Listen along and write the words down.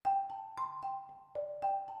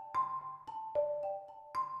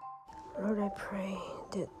Lord, I pray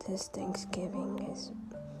that this Thanksgiving is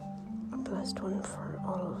a blessed one for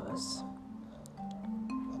all of us.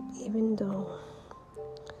 Even though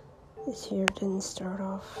this year didn't start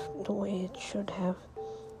off the way it should have,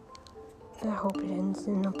 I hope it ends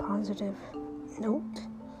in a positive note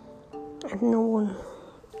and no one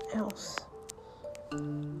else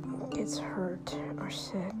gets hurt or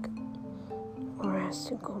sick or has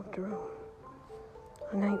to go through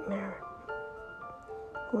a nightmare,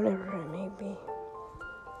 whatever it may be.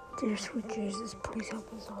 Dear sweet Jesus, please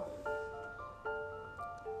help us all.